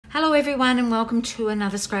Hello everyone and welcome to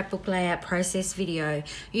another scrapbook layout process video.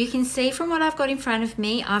 You can see from what I've got in front of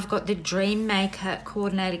me, I've got the Dream Maker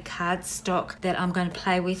coordinated cardstock that I'm going to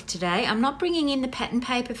play with today. I'm not bringing in the pattern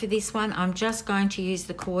paper for this one, I'm just going to use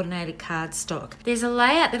the coordinated cardstock. There's a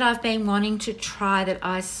layout that I've been wanting to try that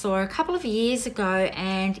I saw a couple of years ago,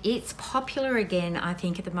 and it's popular again I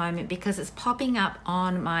think at the moment because it's popping up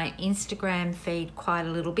on my Instagram feed quite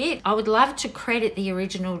a little bit. I would love to credit the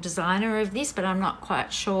original designer of this, but I'm not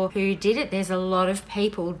quite sure who did it. There's a lot of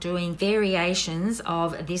people doing variations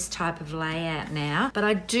of this type of layout now, but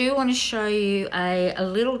I do want to show you a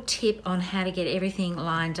little tip on how to get everything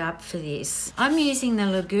lined up for this. I'm using the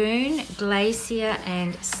Lagoon, Glacier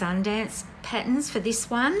and Sundance patterns for this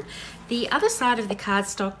one. The other side of the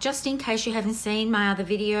cardstock, just in case you haven't seen my other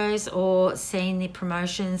videos or seen the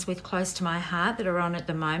promotions with Close to My Heart that are on at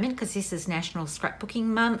the moment, because this is National Scrapbooking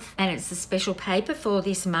Month and it's a special paper for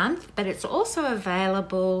this month, but it's also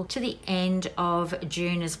available to the end of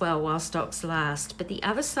June as well while stocks last. But the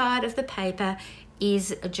other side of the paper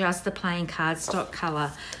is just the plain cardstock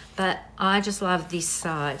colour, but I just love this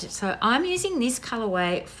side. So I'm using this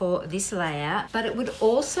colorway for this layout, but it would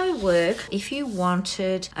also work if you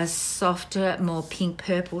wanted a softer, more pink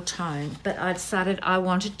purple tone. But I decided I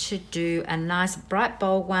wanted to do a nice bright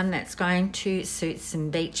bold one that's going to suit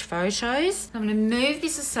some beach photos. I'm going to move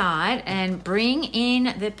this aside and bring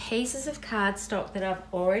in the pieces of cardstock that I've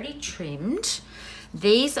already trimmed.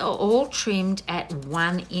 These are all trimmed at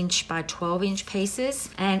 1 inch by 12 inch pieces,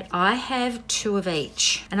 and I have 2 of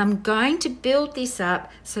each. And I'm going to build this up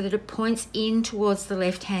so that it points in towards the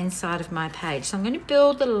left hand side of my page. So I'm going to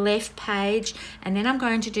build the left page, and then I'm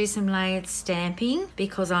going to do some layered stamping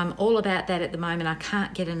because I'm all about that at the moment. I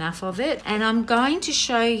can't get enough of it. And I'm going to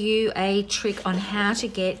show you a trick on how to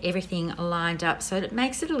get everything lined up so that it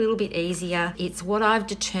makes it a little bit easier. It's what I've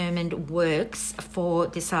determined works for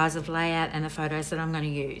the size of layout and the photos that I'm going to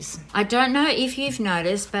use. I don't know if you've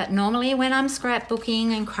noticed, but normally when I'm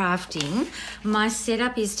scrapbooking and crafting, my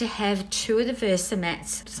setup is to have 2 of the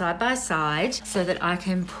Versamats side by side so that I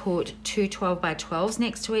can put 2 12 by 12s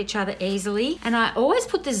next to each other easily. And I always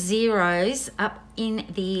put the zeros up in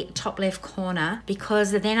the top left corner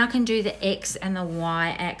because then I can do the X and the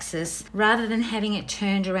Y axis rather than having it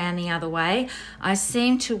turned around the other way. I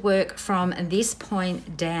seem to work from this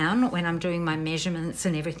point down when I'm doing my measurements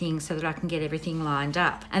and everything so that I can get everything lined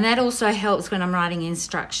up. And that also helps when I'm writing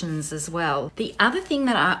instructions as well. The other thing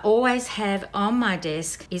that I always have on my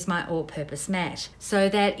desk is my all-purpose mat, so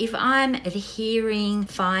that if I'm adhering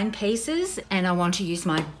fine pieces and I want to use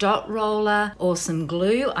my dot roller or some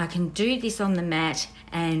glue, I can do this on the mat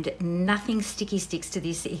and nothing sticky sticks to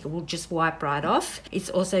this. It will just wipe right off. It's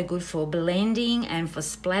also good for blending and for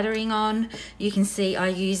splattering on. You can see I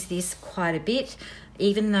use this quite a bit.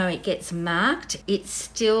 Even though it gets marked, it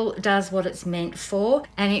still does what it's meant for,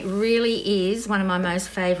 and it really is one of my most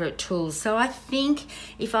favorite tools. So I think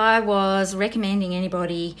if I was recommending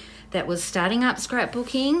anybody that was starting up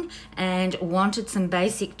scrapbooking and wanted some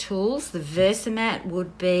basic tools, the Versamat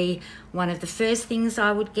would be one of the first things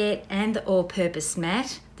I would get, and the all-purpose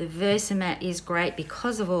mat. The Versamat is great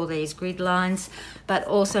because of all these grid lines, but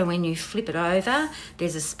also when you flip it over,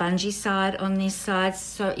 there's a spongy side on this side,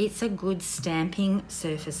 so it's a good stamping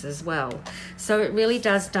surface as well. So it really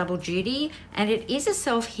does double duty, and it is a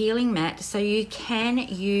self-healing mat, so you can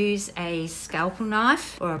use a scalpel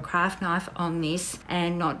knife or a craft knife on this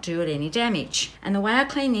and not do it any damage. And the way I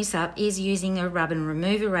clean this up is using a rub and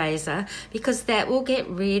remove eraser, because that will get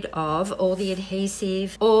rid of all the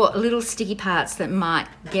adhesive or little sticky parts that might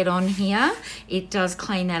get on here. It does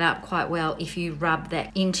clean that up quite well if you rub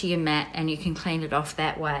that into your mat, and you can clean it off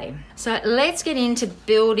that way. So let's get into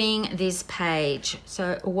building this page.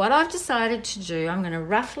 So what I've decided to do, I'm going to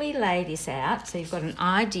roughly lay this out so you've got an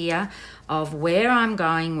idea of where I'm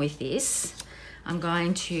going with this. I'm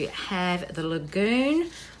going to have the Lagoon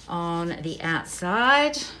on the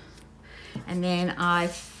outside, and then I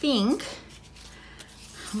think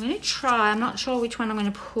I'm going to try, I'm not sure which one I'm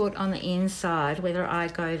going to put on the inside, whether I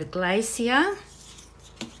go the Glacier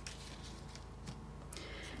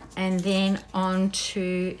and then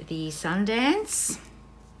onto the Sundance.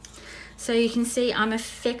 So you can see I'm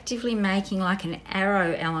effectively making like an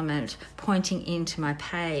arrow element pointing into my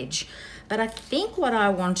page. But I think what I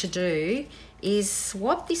want to do is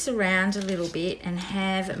swap this around a little bit and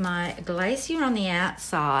have my Glacier on the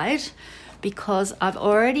outside, because I've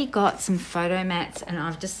already got some photo mats and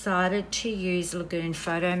I've decided to use Lagoon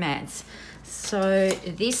photo mats. So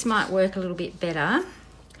this might work a little bit better.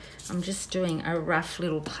 I'm just doing a rough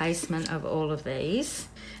little placement of all of these.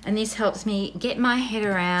 And this helps me get my head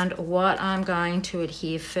around what I'm going to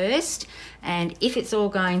adhere first and if it's all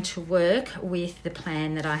going to work with the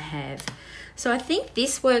plan that I have. So I think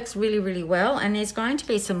this works really, really well, and there's going to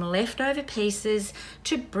be some leftover pieces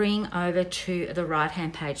to bring over to the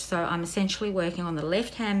right-hand page. So I'm essentially working on the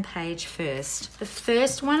left-hand page first. The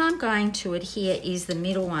first one I'm going to adhere is the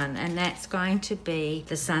middle one, and that's going to be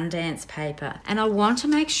the Sundance paper. And I want to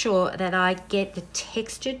make sure that I get the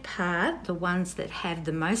textured part, the ones that have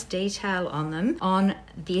the most detail on them, on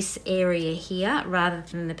this area here, rather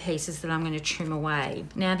than the pieces that I'm going to trim away.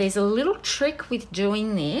 Now, there's a little trick with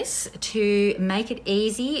doing this to make it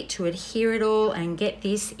easy to adhere it all and get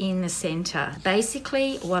this in the center.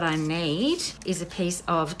 Basically, what I need is a piece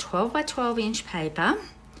of 12 by 12 inch paper,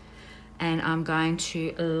 and I'm going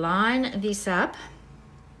to line this up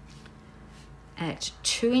at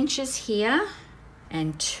 2 inches here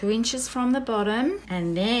and 2 inches from the bottom,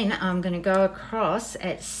 and then I'm going to go across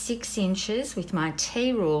at 6 inches with my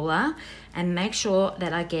T ruler and make sure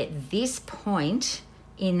that I get this point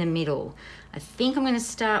in the middle. I think I'm going to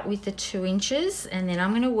start with the 2 inches, and then I'm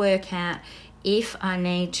going to work out if I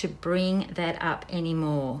need to bring that up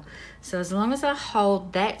anymore. So as long as I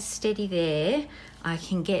hold that steady there, I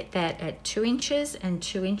can get that at 2 inches and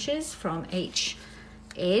 2 inches from each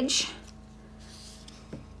edge.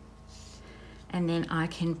 And then I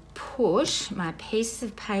can push my pieces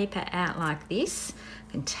of paper out like this.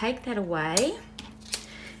 I can take that away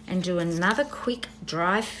and do another quick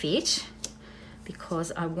dry fit,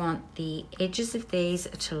 because I want the edges of these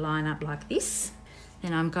to line up like this.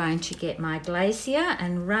 Then I'm going to get my glacier,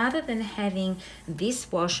 and rather than having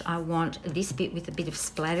this wash, I want this bit with a bit of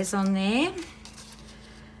splatters on there.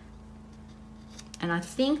 And I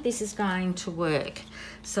think this is going to work.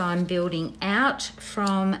 So I'm building out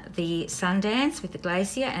from the Sundance with the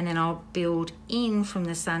glacier, and then I'll build in from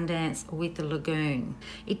the Sundance with the Lagoon.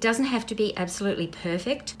 It doesn't have to be absolutely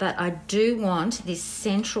perfect, but I do want this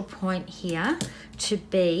central point here to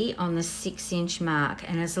be on the 6 inch mark.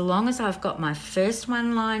 And as long as I've got my first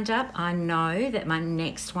one lined up, I know that my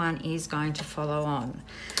next one is going to follow on.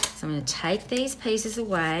 So I'm going to take these pieces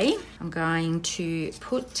away. I'm going to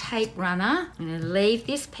put tape runner. I'm going to leave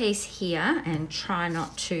this piece here and try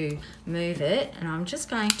not to move it. And I'm just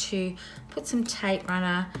going to put some tape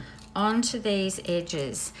runner onto these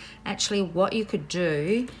edges. Actually, what you could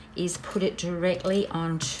do is put it directly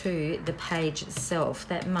onto the page itself.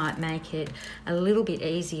 That might make it a little bit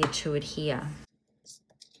easier to adhere.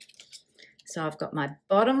 So I've got my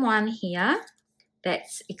bottom one here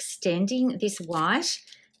that's extending this white,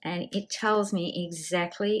 and it tells me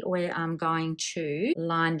exactly where I'm going to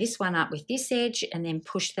line this one up with this edge and then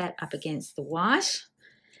push that up against the white.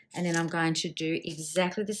 And then I'm going to do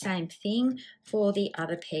exactly the same thing for the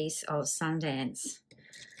other piece of Sundance.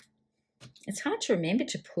 It's hard to remember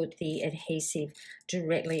to put the adhesive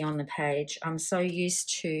directly on the page. I'm so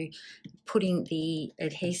used to putting the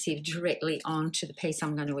adhesive directly onto the piece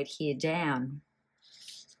I'm going to adhere down.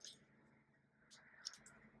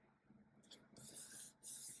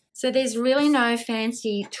 So there's really no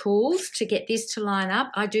fancy tools to get this to line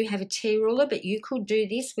up. I do have a T ruler, but you could do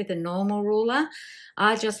this with a normal ruler.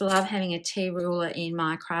 I just love having a T ruler in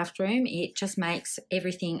my craft room. It just makes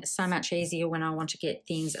everything so much easier when I want to get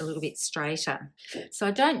things a little bit straighter. So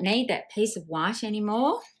I don't need that piece of white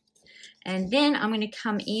anymore. And then I'm going to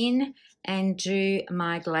come in and do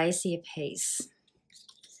my glacier piece.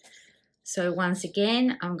 So once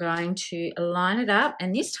again, I'm going to line it up,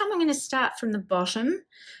 and this time I'm going to start from the bottom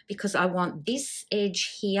because I want this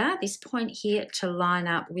edge here, this point here, to line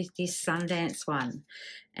up with this Sundance one.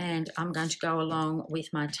 And I'm going to go along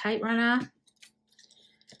with my tape runner,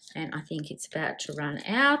 and I think it's about to run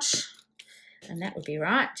out, and that would be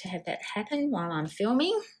right to have that happen while I'm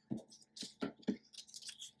filming.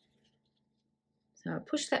 So I'll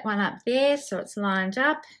push that one up there so it's lined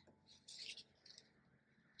up.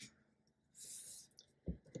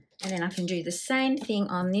 And then I can do the same thing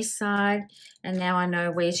on this side, and now I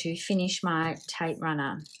know where to finish my tape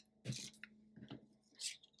runner.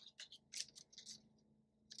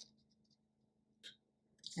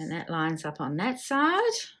 And that lines up on that side.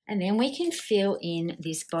 And then we can fill in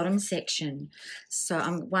this bottom section.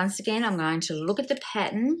 So once again, I'm going to look at the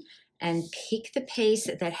pattern and pick the piece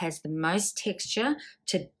that has the most texture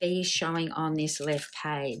to be showing on this left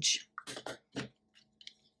page.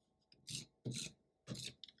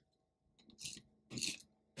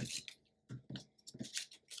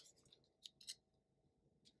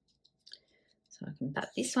 So I can put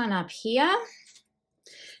this one up here.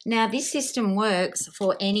 Now this system works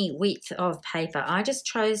for any width of paper. I just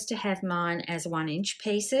chose to have mine as 1 inch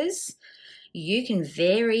pieces. You can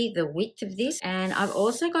vary the width of this, and I've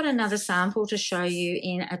also got another sample to show you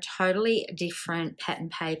in a totally different pattern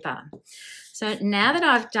paper. So now that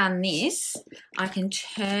I've done this, I can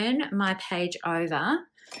turn my page over,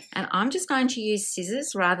 and I'm just going to use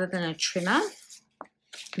scissors rather than a trimmer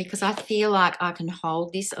because I feel like I can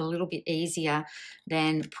hold this a little bit easier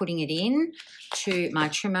than putting it in to my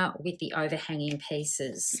trimmer with the overhanging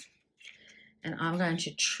pieces. And I'm going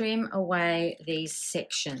to trim away these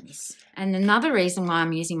sections. And another reason why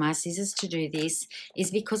I'm using my scissors to do this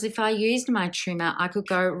is because if I used my trimmer, I could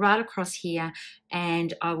go right across here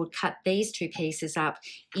and I would cut these two pieces up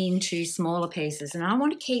into smaller pieces. And I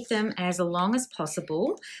want to keep them as long as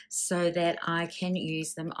possible so that I can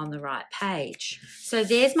use them on the right page. So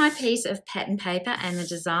there's my piece of pattern paper and the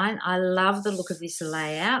design. I love the look of this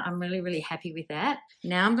layout. I'm really, really happy with that.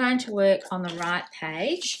 Now I'm going to work on the right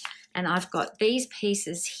page. And I've got these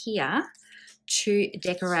pieces here to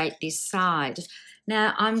decorate this side.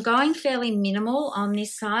 Now, I'm going fairly minimal on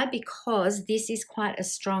this side because this is quite a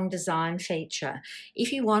strong design feature.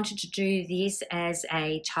 If you wanted to do this as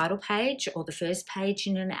a title page or the first page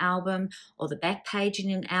in an album or the back page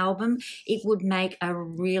in an album, it would make a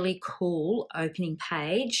really cool opening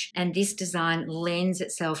page. And this design lends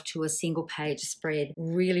itself to a single page spread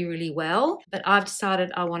really, really well. But I've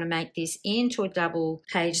decided I want to make this into a double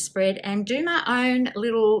page spread and do my own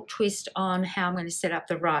little twist on how I'm going to set up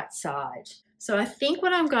the right side. So I think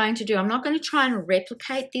what I'm going to do, I'm not going to try and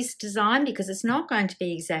replicate this design because it's not going to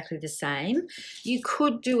be exactly the same. You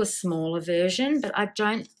could do a smaller version, but I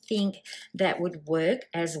don't think that would work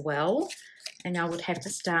as well. And I would have to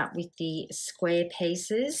start with the square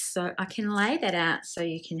pieces. So I can lay that out so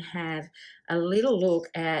you can have a little look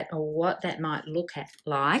at what that might look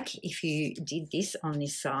like if you did this on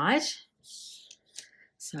this side.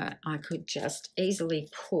 So I could just easily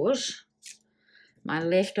put my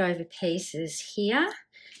leftover pieces here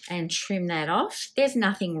and trim that off. There's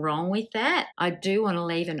nothing wrong with that. I do want to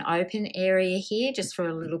leave an open area here just for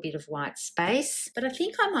a little bit of white space, but I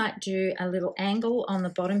think I might do a little angle on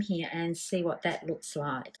the bottom here and see what that looks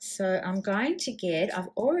like. So I'm going to I've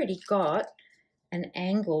already got an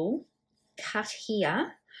angle cut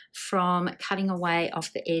here from cutting away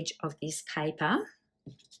off the edge of this paper,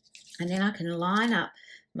 and then I can line up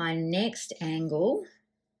my next angle.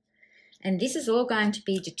 And this is all going to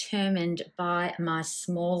be determined by my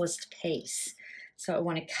smallest piece. So I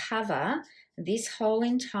want to cover this whole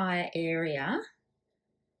entire area.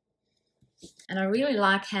 And I really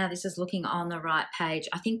like how this is looking on the right page.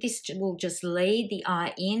 I think this will just lead the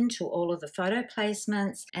eye into all of the photo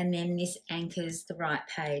placements, and then this anchors the right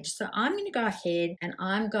page. So I'm going to go ahead and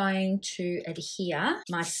I'm going to adhere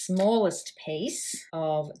my smallest piece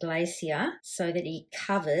of glacier so that it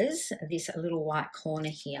covers this little white corner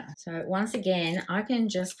here. So once again, I can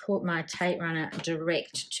just put my tape runner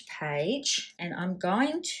direct to page, and I'm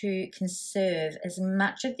going to conserve as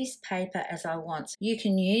much of this paper as I want. You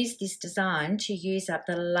can use this design to use up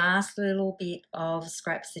the last little bit of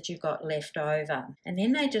scraps that you've got left over, and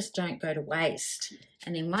then they just don't go to waste.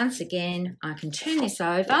 And then once again, I can turn this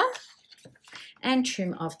over and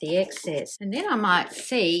trim off the excess. And then I might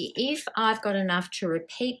see if I've got enough to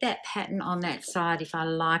repeat that pattern on that side if I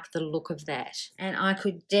like the look of that. And I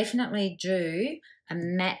could definitely do a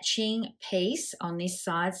matching piece on this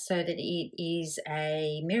side so that it is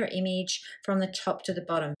a mirror image from the top to the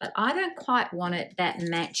bottom. But I don't quite want it that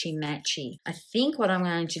matchy-matchy. I think what I'm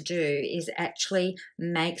going to do is actually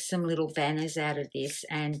make some little banners out of this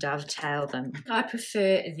and dovetail them. I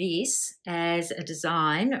prefer this as a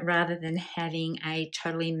design rather than having a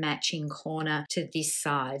totally matching corner to this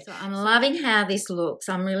side. So I'm loving how this looks.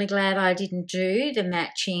 I'm really glad I didn't do the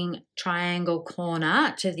matching triangle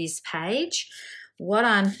corner to this page. What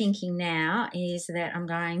I'm thinking now is that I'm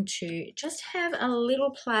going to just have a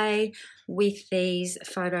little play with these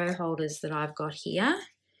photo holders that I've got here.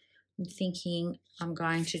 I'm thinking I'm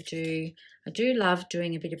going to do, I do love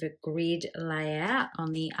doing a bit of a grid layout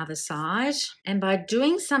on the other side. And by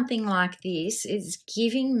doing something like this, it's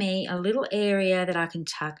giving me a little area that I can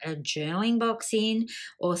tuck a journaling box in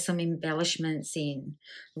or some embellishments in,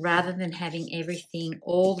 rather than having everything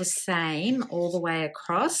all the same all the way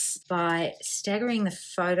across. By staggering the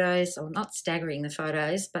photos, or not staggering the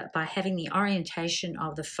photos, but by having the orientation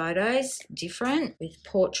of the photos different with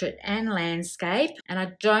portrait and landscape. And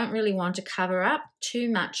I don't really want to cover up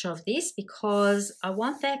too much of this because I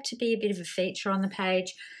want that to be a bit of a feature on the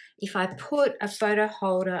page. if I put a photo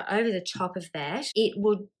holder over the top of that, it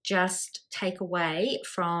would just take away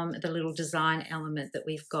from the little design element that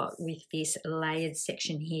we've got with this layered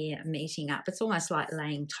section here meeting up. It's almost like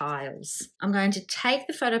laying tiles. I'm going to take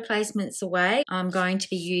the photo placements away. I'm going to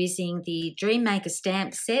be using the Dreammaker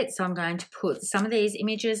stamp set, so I'm going to put some of these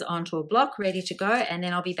images onto a block ready to go, and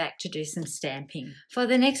then I'll be back to do some stamping. For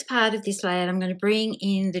the next part of this layout, I'm going to bring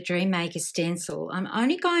in the Dreammaker stencil. I'm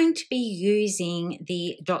only going to be using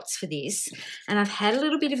the dots for this, and I've had a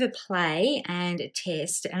little bit of a play and a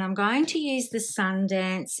test, and I'm going to use the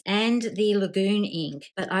Sundance and the Lagoon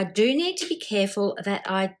ink, but I do need to be careful that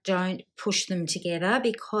I don't push them together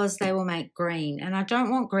because they will make green, and I don't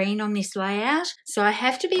want green on this layout, so I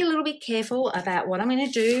have to be a little bit careful about what I'm going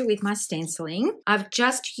to do with my stenciling. I've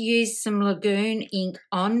just used some Lagoon ink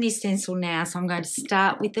on this stencil now, so I'm going to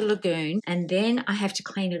start with the Lagoon, and then I have to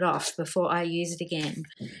clean it off before I use it again.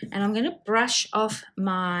 And I'm going to brush off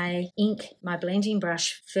my ink, my blending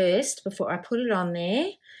brush first before I put it on there.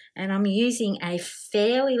 And I'm using a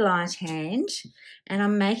fairly light hand, and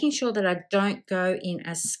I'm making sure that I don't go in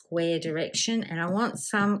a square direction, and I want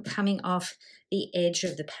some coming off the edge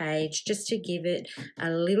of the page just to give it a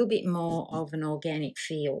little bit more of an organic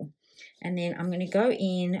feel. And then I'm going to go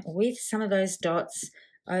in with some of those dots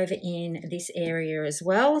over in this area as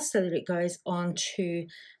well, so that it goes onto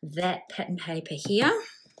that pattern paper here.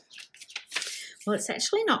 Well, it's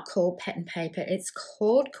actually not called pattern paper, it's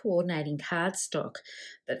called coordinating cardstock.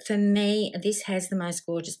 But for me, this has the most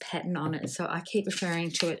gorgeous pattern on it, so I keep referring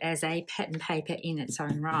to it as a pattern paper in its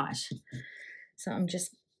own right. So I'm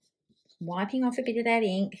just wiping off a bit of that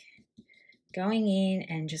ink, going in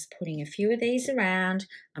and just putting a few of these around.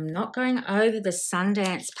 I'm not going over the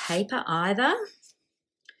Sundance paper either.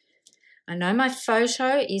 I know my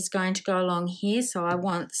photo is going to go along here, so I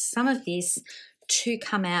want some of this to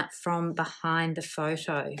come out from behind the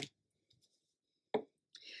photo.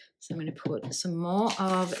 So I'm going to put some more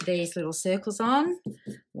of these little circles on,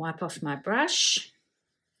 wipe off my brush.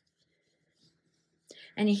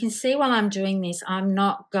 And you can see while I'm doing this, I'm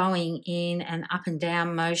not going in an up and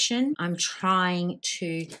down motion. I'm trying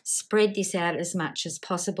to spread this out as much as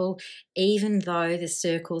possible, even though the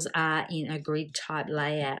circles are in a grid type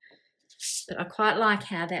layout. But I quite like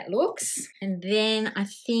how that looks. And then I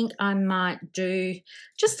think I might do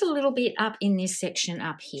just a little bit up in this section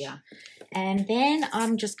up here. And then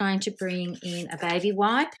I'm just going to bring in a baby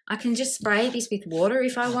wipe. I can just spray this with water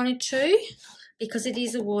if I wanted to, because it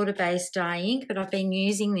is a water-based dye ink, but I've been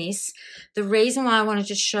using this. The reason why I wanted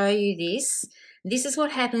to show you this is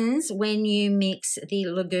what happens when you mix the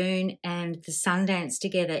Lagoon and the Sundance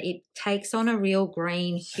together. It takes on a real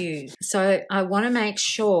green hue. So I want to make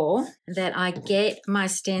sure that I get my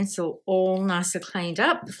stencil all nice and cleaned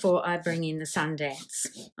up before I bring in the Sundance.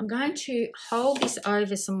 I'm going to hold this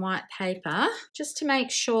over some white paper just to make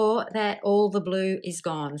sure that all the blue is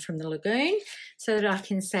gone from the Lagoon, so that I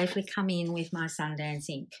can safely come in with my Sundance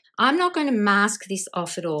ink. I'm not going to mask this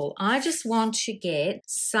off at all. I just want to get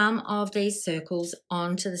some of these circles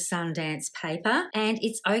onto the Sundance paper, and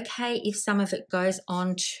it's okay if some of it goes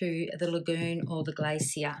onto the Lagoon or the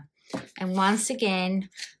Glacier. And once again,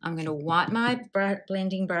 I'm going to wipe my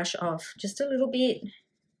blending brush off just a little bit.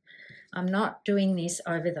 I'm not doing this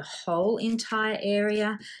over the whole entire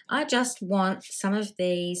area. I just want some of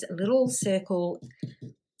these little circle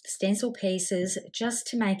stencil pieces just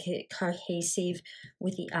to make it cohesive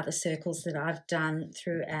with the other circles that I've done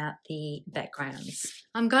throughout the backgrounds.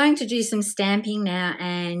 I'm going to do some stamping now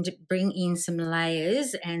and bring in some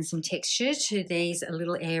layers and some texture to these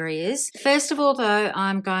little areas. First of all though,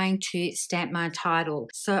 I'm going to stamp my title.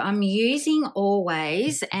 So I'm using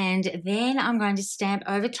Always, and then I'm going to stamp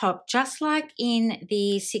over top, just like in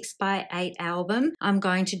the 6x8 album. I'm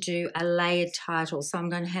going to do a layered title. So I'm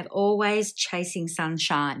going to have Always Chasing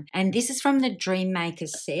Sunshine. And this is from the Dreammaker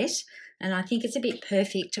set. And I think it's a bit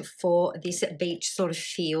perfect for this beach sort of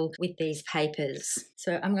feel with these papers.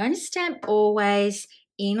 So I'm going to stamp Always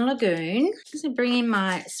in Lagoon. I'm just going to bring in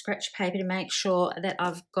my scratch paper to make sure that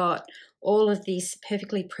I've got all of this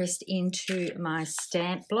perfectly pressed into my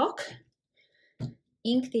stamp block.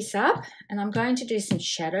 Ink this up, and I'm going to do some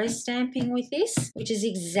shadow stamping with this, which is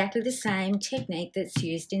exactly the same technique that's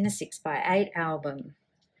used in the 6x8 album.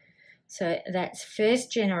 So that's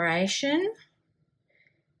first generation,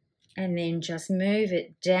 and then just move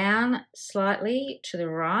it down slightly to the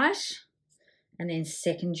right, and then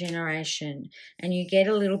second generation, and you get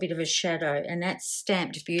a little bit of a shadow, and that's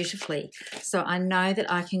stamped beautifully. So I know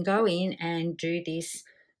that I can go in and do this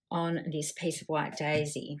on this piece of white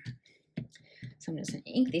daisy. So I'm just going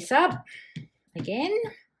to ink this up again.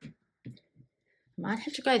 I'm I might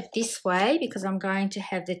have to go this way because I'm going to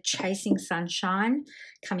have the Chasing Sunshine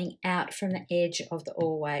coming out from the edge of the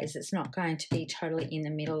Always. It's not going to be totally in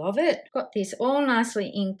the middle of it. Got this all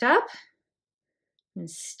nicely inked up. And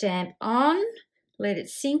stamp on, let it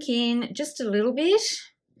sink in just a little bit,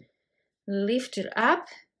 lift it up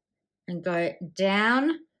and go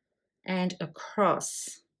down and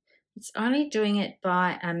across. It's only doing it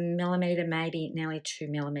by 1 millimeter, maybe nearly 2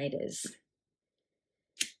 millimeters.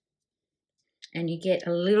 And you get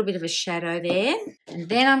a little bit of a shadow there. And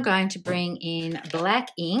then I'm going to bring in black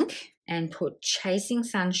ink and put Chasing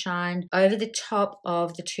Sunshine over the top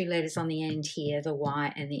of the 2 letters on the end here, the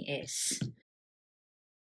Y and the S.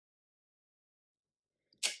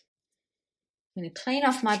 I'm going to clean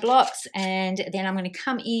off my blocks and then I'm going to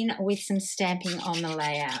come in with some stamping on the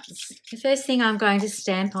layouts. The first thing I'm going to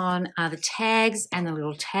stamp on are the tags and the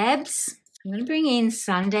little tabs. I'm going to bring in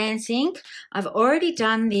Sundance ink. I've already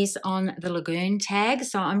done this on the Lagoon tag,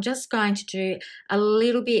 so I'm just going to do a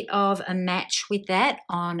little bit of a match with that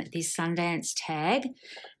on this Sundance tag.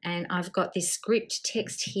 And I've got this script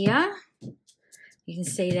text here. You can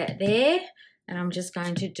see that there. And I'm just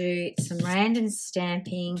going to do some random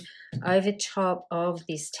stamping over top of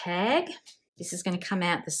this tag. This is going to come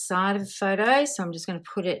out the side of the photo, so I'm just going to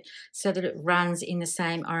put it so that it runs in the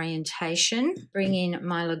same orientation. Bring in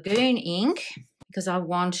my Lagoon ink because I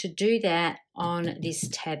want to do that on this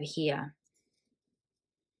tab here.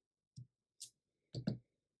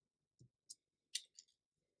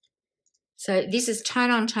 So this is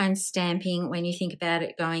tone-on-tone stamping when you think about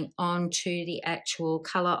it going on to the actual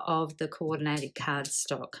colour of the coordinated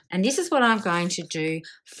cardstock. And this is what I'm going to do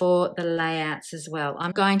for the layouts as well. I'm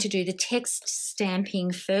going to do the text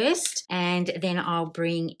stamping first and then I'll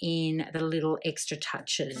bring in the little extra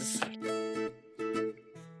touches.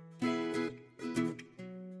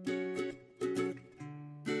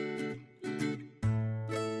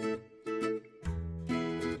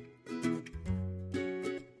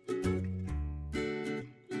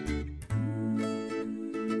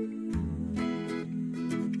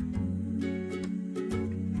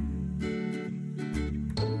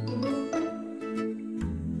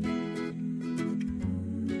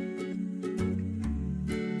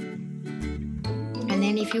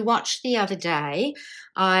 And then if you watched the other day,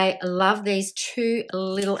 I love these 2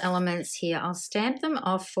 little elements here. I'll stamp them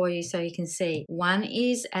off for you so you can see. One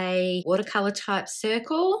is a watercolor type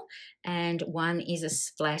circle and one is a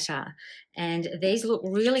splatter. And these look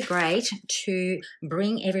really great to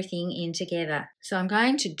bring everything in together. So I'm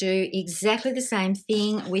going to do exactly the same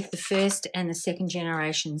thing with the first and the second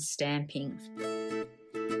generation stamping.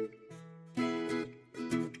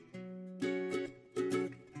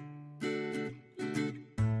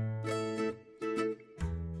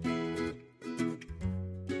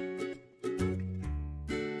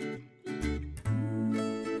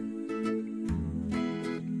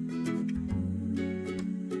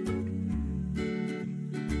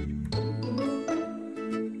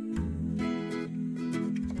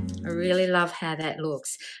 I really love how that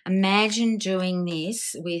looks. Imagine doing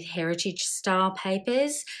this with heritage style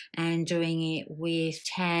papers and doing it with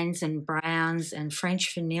tans and browns and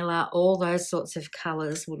French vanilla. All those sorts of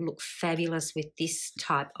colours would look fabulous with this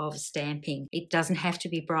type of stamping. It doesn't have to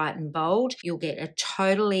be bright and bold. You'll get a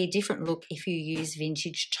totally different look if you use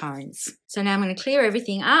vintage tones. So now I'm going to clear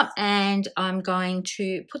everything up and I'm going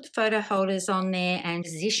to put the photo holders on there and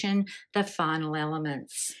position the final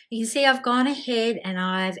elements. You can see I've gone ahead and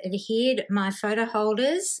I've adhered my photo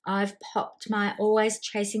holders. I've popped my Always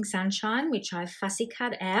Chasing Sunshine, which I fussy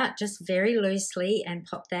cut out just very loosely and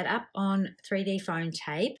popped that up on 3D foam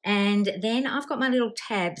tape. And then I've got my little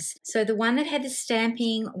tabs. So the one that had the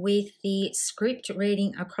stamping with the script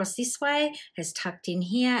reading across this way has tucked in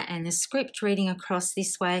here, and the script reading across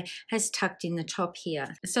this way has tucked in the top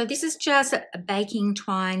here. So this is just a baking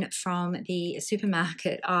twine from the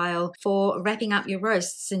supermarket aisle for wrapping up your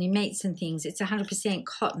roasts and your meats and things. It's 100%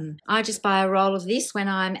 cotton. I just buy a roll of this when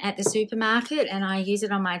I'm at the supermarket and I use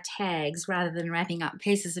it on my tags rather than wrapping up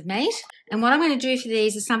pieces of meat. And what I'm going to do for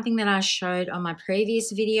these is something that I showed on my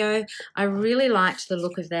previous video. I really liked the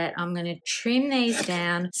look of that. I'm going to trim these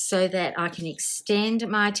down so that I can extend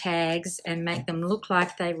my tags and make them look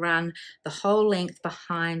like they run the whole length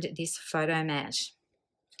behind this photo mat.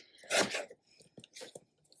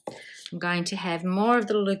 I'm going to have more of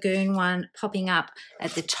the Lagoon one popping up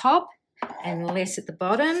at the top and less at the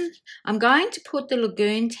bottom. I'm going to put the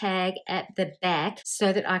Lagoon tag at the back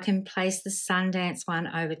so that I can place the Sundance one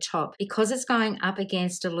over top. Because it's going up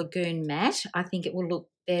against a Lagoon mat, I think it will look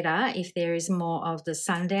better if there is more of the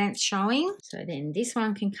Sundance showing. So then this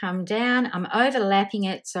one can come down. I'm overlapping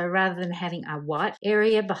it, so rather than having a white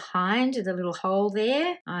area behind the little hole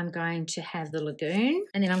there, I'm going to have the Lagoon.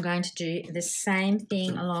 And then I'm going to do the same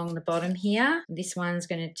thing along the bottom here. This one's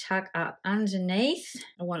going to tuck up underneath.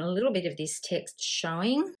 I want a little bit of this text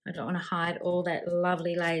showing. I don't want to hide all that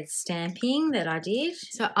lovely layered stamping that I did.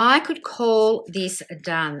 So I could call this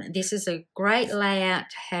done. This is a great layout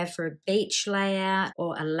to have for a beach layout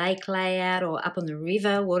or a lake layout or up on the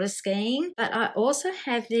river water skiing. But I also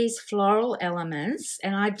have these floral elements,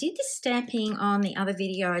 and I did the stamping on the other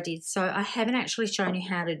video I did, so I haven't actually shown you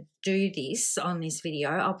how to do this on this video.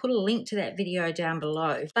 I'll put a link to that video down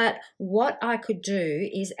below. But what I could do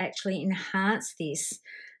is actually enhance this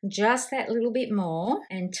just that little bit more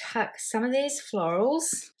and tuck some of these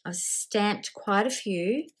florals. I've stamped quite a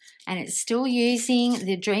few, and it's still using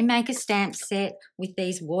the Dreammaker stamp set with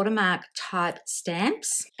these watermark type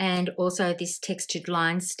stamps and also this textured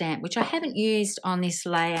line stamp, which I haven't used on this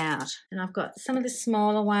layout. And I've got some of the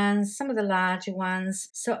smaller ones, some of the larger ones.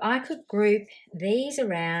 So I could group these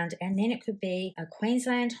around, and then it could be a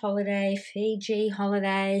Queensland holiday, Fiji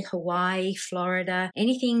holiday, Hawaii, Florida,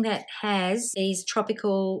 anything that has these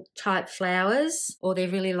tropical type flowers, or they're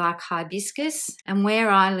really like hibiscus. And where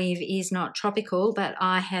I live is not tropical, but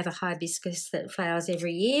I have a hibiscus that flowers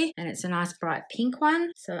every year, and it's a nice bright pink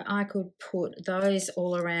one. So I could put those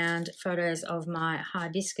all around photos of my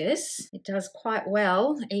hibiscus. It does quite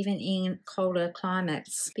well even in colder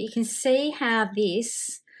climates. But you can see how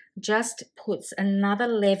this just puts another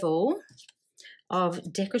level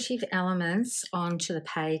of decorative elements onto the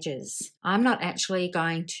pages. I'm not actually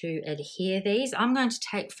going to adhere these. I'm going to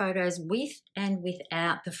take photos with and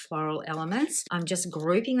without the floral elements. I'm just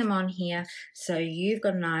grouping them on here so you've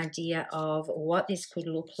got an idea of what this could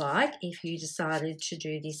look like if you decided to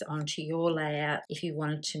do this onto your layout, if you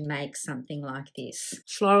wanted to make something like this.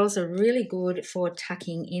 Florals are really good for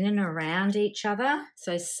tucking in and around each other.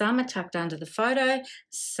 So some are tucked under the photo,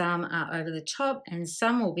 some are over the top, and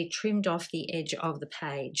some will be trimmed off the edge of the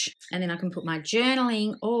page. And then I can put my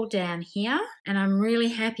journaling all down here, and I'm really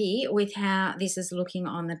happy with how this is looking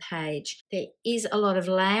on the page. There is a lot of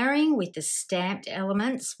layering with the stamped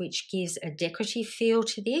elements, which gives a decorative feel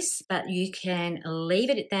to this, but you can leave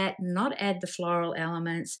it at that, not add the floral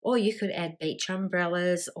elements, or you could add beach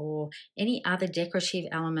umbrellas or any other decorative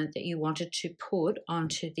element that you wanted to put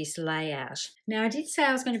onto this layout. Now I did say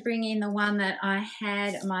I was going to bring in the one that I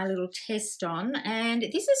had my little test on, and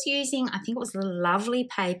this is using, I think it was the lovely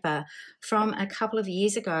paper from a couple of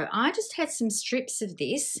years ago. I just had some strips of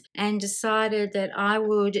this and decided that I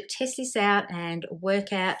would test this out and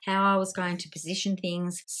work out how I was going to position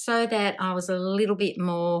things so that I was a little bit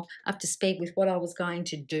more up to speed with what I was going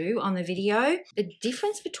to do on the video. The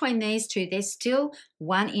difference between these two, they're still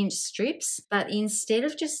 1-inch strips, but instead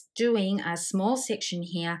of just doing a small section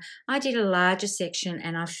here, I did a larger section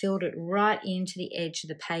and I filled it right into the edge of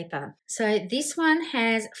the paper. So this one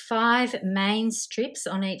has 5 main strips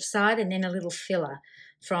on each side and then a little filler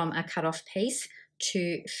from a cut-off piece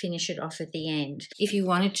to finish it off at the end. If you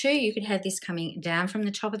wanted to, you could have this coming down from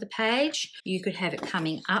the top of the page. You could have it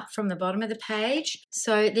coming up from the bottom of the page.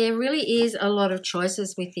 So there really is a lot of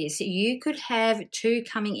choices with this. You could have 2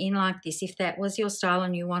 coming in like this if that was your style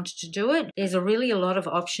and you wanted to do it. There's really a lot of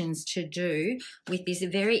options to do with this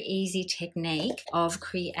very easy technique of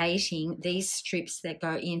creating these strips that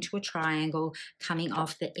go into a triangle coming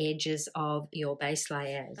off the edges of your base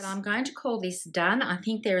layers. But I'm going to call this done. I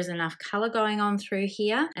think there is enough color going on through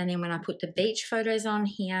here, and then when I put the beach photos on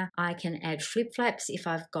here, I can add flip flaps if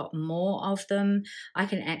I've got more of them. I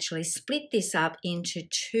can actually split this up into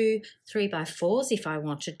 2 3x4s if I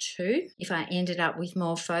wanted to, if I ended up with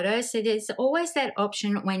more photos. So there's always that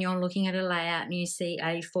option when you're looking at a layout and you see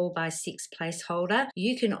a 4x6 placeholder.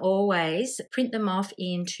 You can always print them off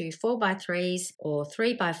into 4x3s or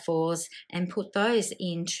 3x4s and put those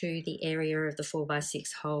into the area of the 4x6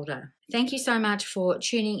 holder. Thank you so much for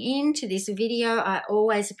tuning in to this video. I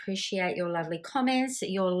always appreciate your lovely comments,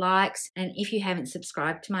 your likes, and if you haven't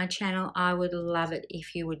subscribed to my channel, I would love it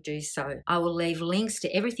if you would do so. I will leave links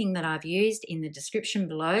to everything that I've used in the description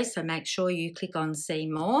below, so make sure you click on see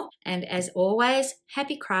more. And as always,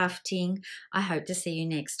 happy crafting. I hope to see you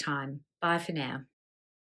next time. Bye for now.